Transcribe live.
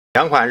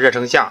两款热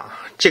成像，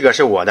这个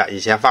是我的，以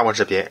前发过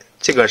视频，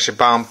这个是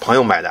帮朋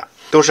友买的，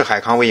都是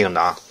海康微影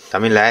的啊。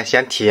咱们来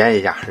先体验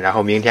一下，然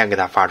后明天给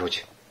他发出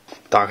去。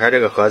打开这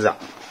个盒子，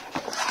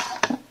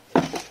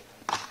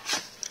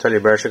这里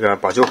边是个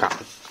保修卡，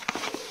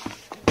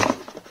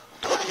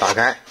打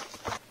开，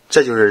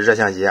这就是热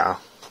相机啊。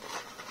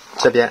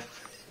这边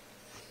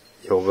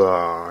有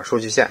个数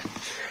据线，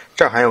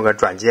这还有个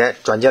转接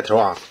头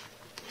啊。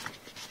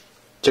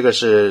这个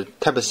是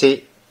Type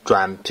C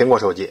转苹果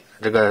手机，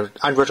这个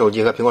安卓手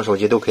机和苹果手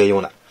机都可以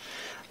用的，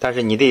但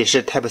是你得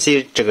是 Type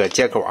C 这个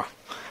接口啊。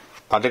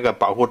把这个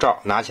保护罩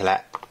拿起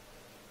来，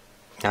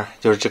啊，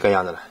就是这个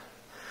样子了。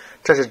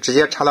这是直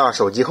接插到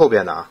手机后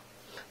边的啊，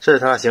这是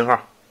它的型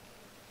号。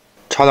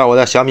插到我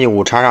的小米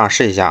5叉上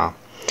试一下啊。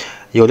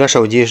有的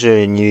手机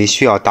是你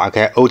需要打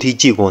开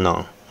OTG 功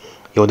能，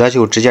有的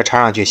就直接插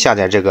上去下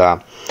载这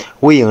个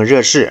微影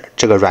热视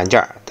这个软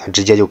件，它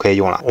直接就可以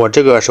用了。我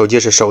这个手机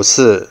是首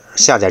次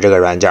下载这个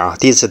软件啊，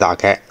第一次打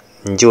开，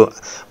你就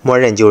默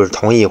认就是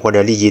同意或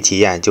者立即体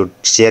验，就直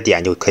接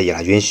点就可以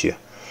了，允许。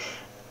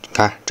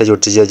看，这就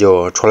直接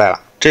就出来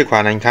了。这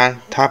款呢，你看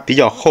它比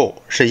较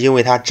厚，是因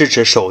为它支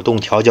持手动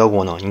调焦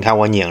功能。你看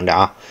我拧着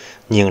啊，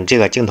拧这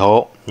个镜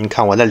头，你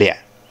看我的脸，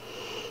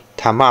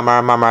它慢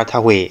慢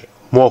它会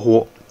模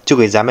糊，就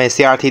跟咱们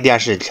CRT 电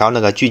视调那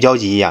个聚焦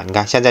级一样。你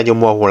看现在就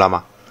模糊了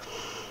吗？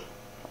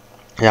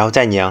然后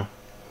再拧，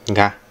你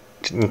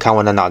看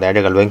我的脑袋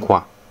这个轮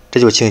廓，这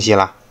就清晰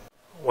了。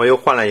我又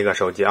换了一个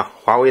手机啊，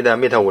华为的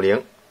Mate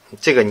 50。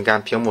这个你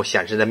看屏幕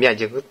显示的面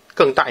积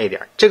更大一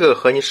点，这个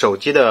和你手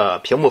机的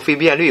屏幕分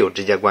辨率有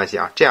直接关系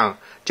啊，这样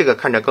这个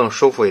看着更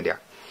舒服一点。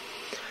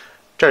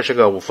这是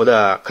个5伏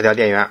的可调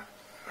电源，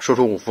输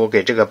出5伏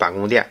给这个板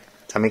供电。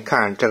咱们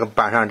看这个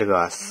板上这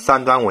个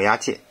3端稳压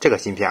器，这个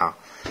芯片啊，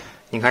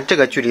你看这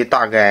个距离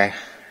大概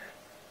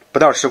不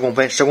到10公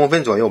分，10公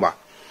分左右吧。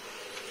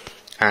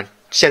看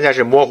现在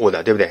是模糊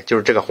的，对不对？就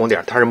是这个红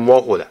点它是模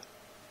糊的，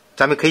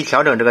咱们可以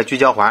调整这个聚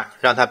焦环，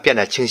让它变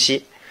得清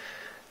晰。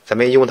咱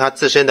们用它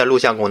自身的录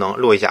像功能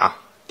录一下啊，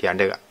点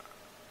这个，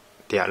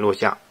点录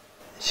像。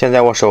现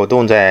在我手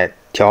动在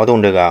调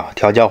动这个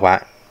调焦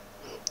环，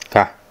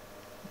看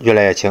越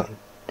来越轻，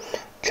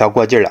调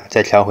过劲了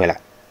再调回来。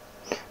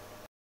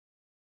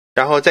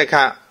然后再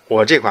看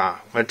我这款，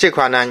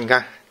呢，你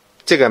看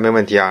这个没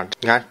问题啊，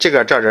你看这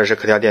是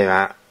可调电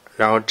源，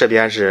然后这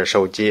边是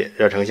手机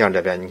热成像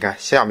这边，你看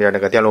下面那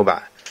个电路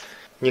板，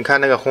你看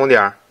那个红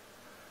点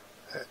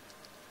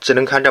只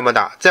能看这么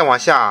大，再往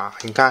下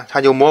你看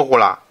它就模糊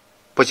了，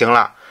不行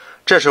了，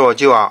这时候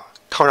就要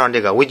套上这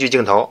个微距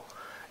镜头，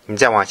你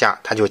再往下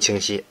它就清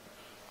晰。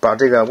把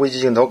这个微距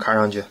镜头卡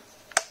上去，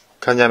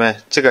看见没？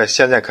这个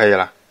现在可以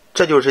了。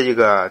这就是一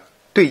个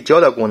对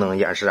焦的功能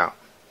演示啊，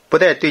不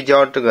带对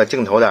焦这个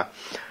镜头的，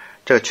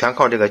这个全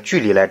靠这个距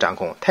离来掌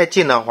控，太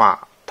近的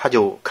话它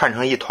就看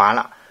成一团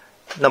了，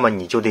那么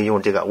你就得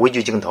用这个微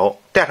距镜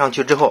头带上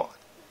去之后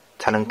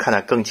才能看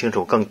得更清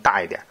楚更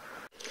大一点。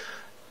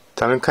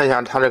咱们看一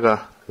下它这个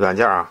软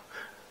件啊，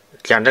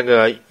点这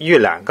个预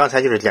览，刚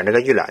才就是点这个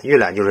预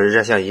览就是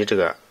热相仪这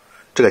个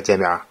界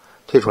面啊，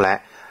推出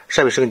来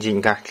设备升级，你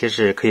看这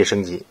是可以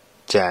升级，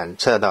检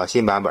测到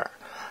新版本，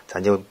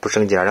咱就不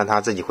升级了，让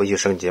它自己回去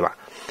升级吧。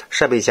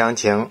设备详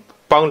情，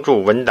帮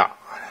助文档，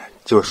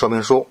就是说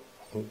明书，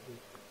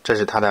这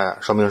是它的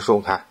说明书。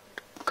看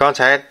刚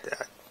才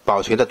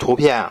保存的图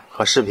片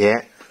和视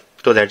频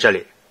都在这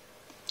里。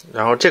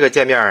然后这个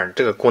界面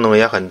这个功能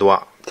也很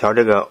多，调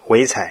这个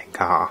微彩，你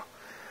看啊，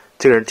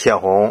这个是铁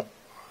红、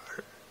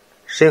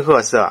深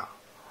褐色，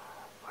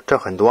这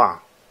很多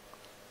啊，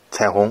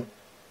彩虹、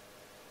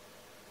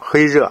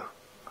黑热，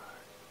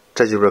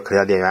这就是可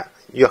调电源，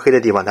越黑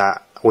的地方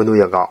它温度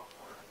越高，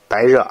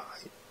白热，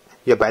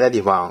越白的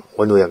地方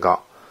温度越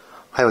高。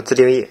还有自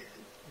定义，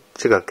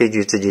这个根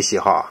据自己喜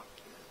好啊。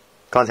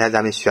刚才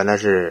咱们选的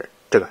是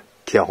这个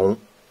铁红，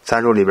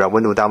参数里边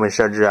温度单位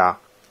设置啊，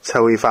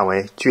测微范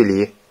围、距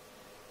离，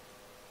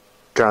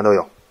这样都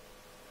有。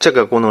这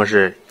个功能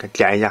是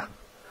点一下，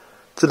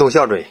自动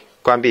校准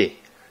关闭，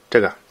这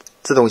个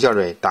自动校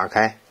准打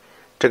开，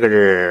这个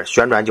是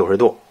旋转90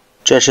度。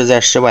这是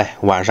在室外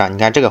晚上，你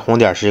看这个红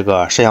点是一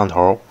个摄像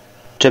头，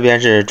这边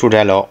是住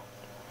宅楼，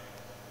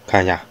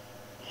看一下。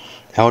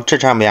然后这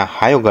上面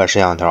还有个摄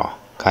像头，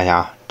看一下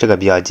啊，这个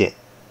比较近，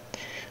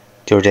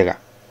就是这个。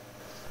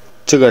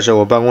这个是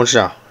我办公室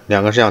啊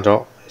，2个摄像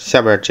头，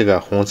下边这个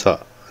红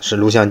色是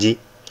录像机，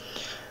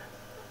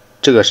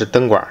这个是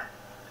灯管、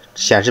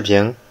显示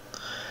屏，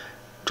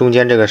中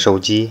间这个手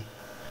机，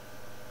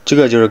这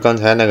个就是刚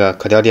才那个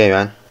可调电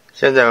源。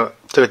现在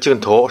这个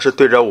镜头是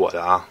对着我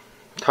的啊，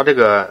它这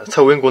个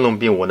测温功能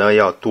比我的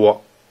要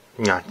多。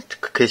你看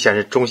可以显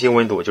示中心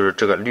温度，就是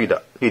这个绿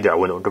点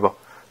温度，这不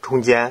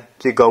中间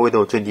最高温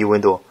度、最低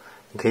温度，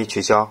你可以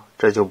取消，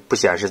这就不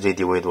显示最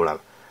低温度了，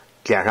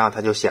点上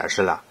它就显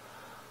示了。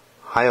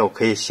还有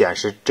可以显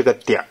示这个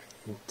点，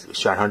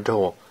选上之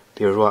后，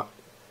比如说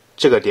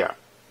这个点，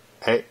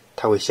哎，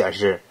它会显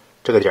示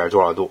这个点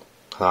多少度，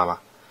看到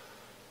吧？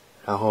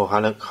然后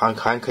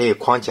还可以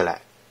框起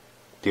来，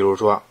比如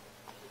说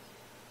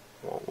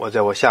我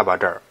在我下巴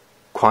这儿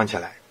框起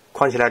来，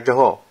框起来之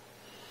后，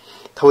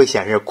它会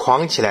显示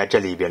框起来这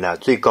里边的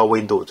最高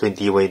温度、最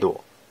低温度。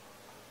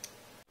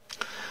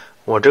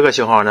我这个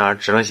型号呢，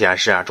只能显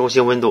示中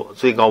心温度、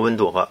最高温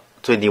度和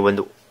最低温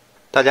度。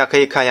大家可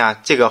以看一下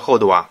这个厚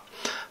度啊，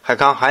海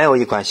康还有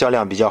一款销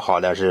量比较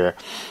好的是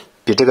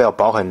比这个要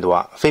薄很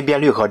多，分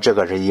辨率和这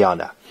个是一样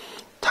的。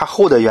它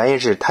厚的原因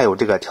是它有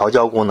这个调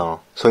焦功能，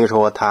所以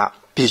说它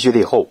必须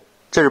得厚。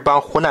这是帮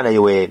湖南的一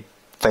位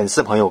粉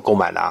丝朋友购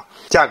买的啊，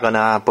价格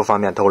呢不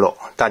方便透露，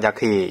大家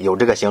可以有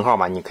这个型号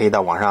嘛，你可以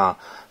到网上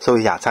搜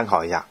一下参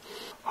考一下。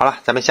好了，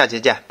咱们下期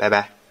见，拜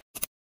拜。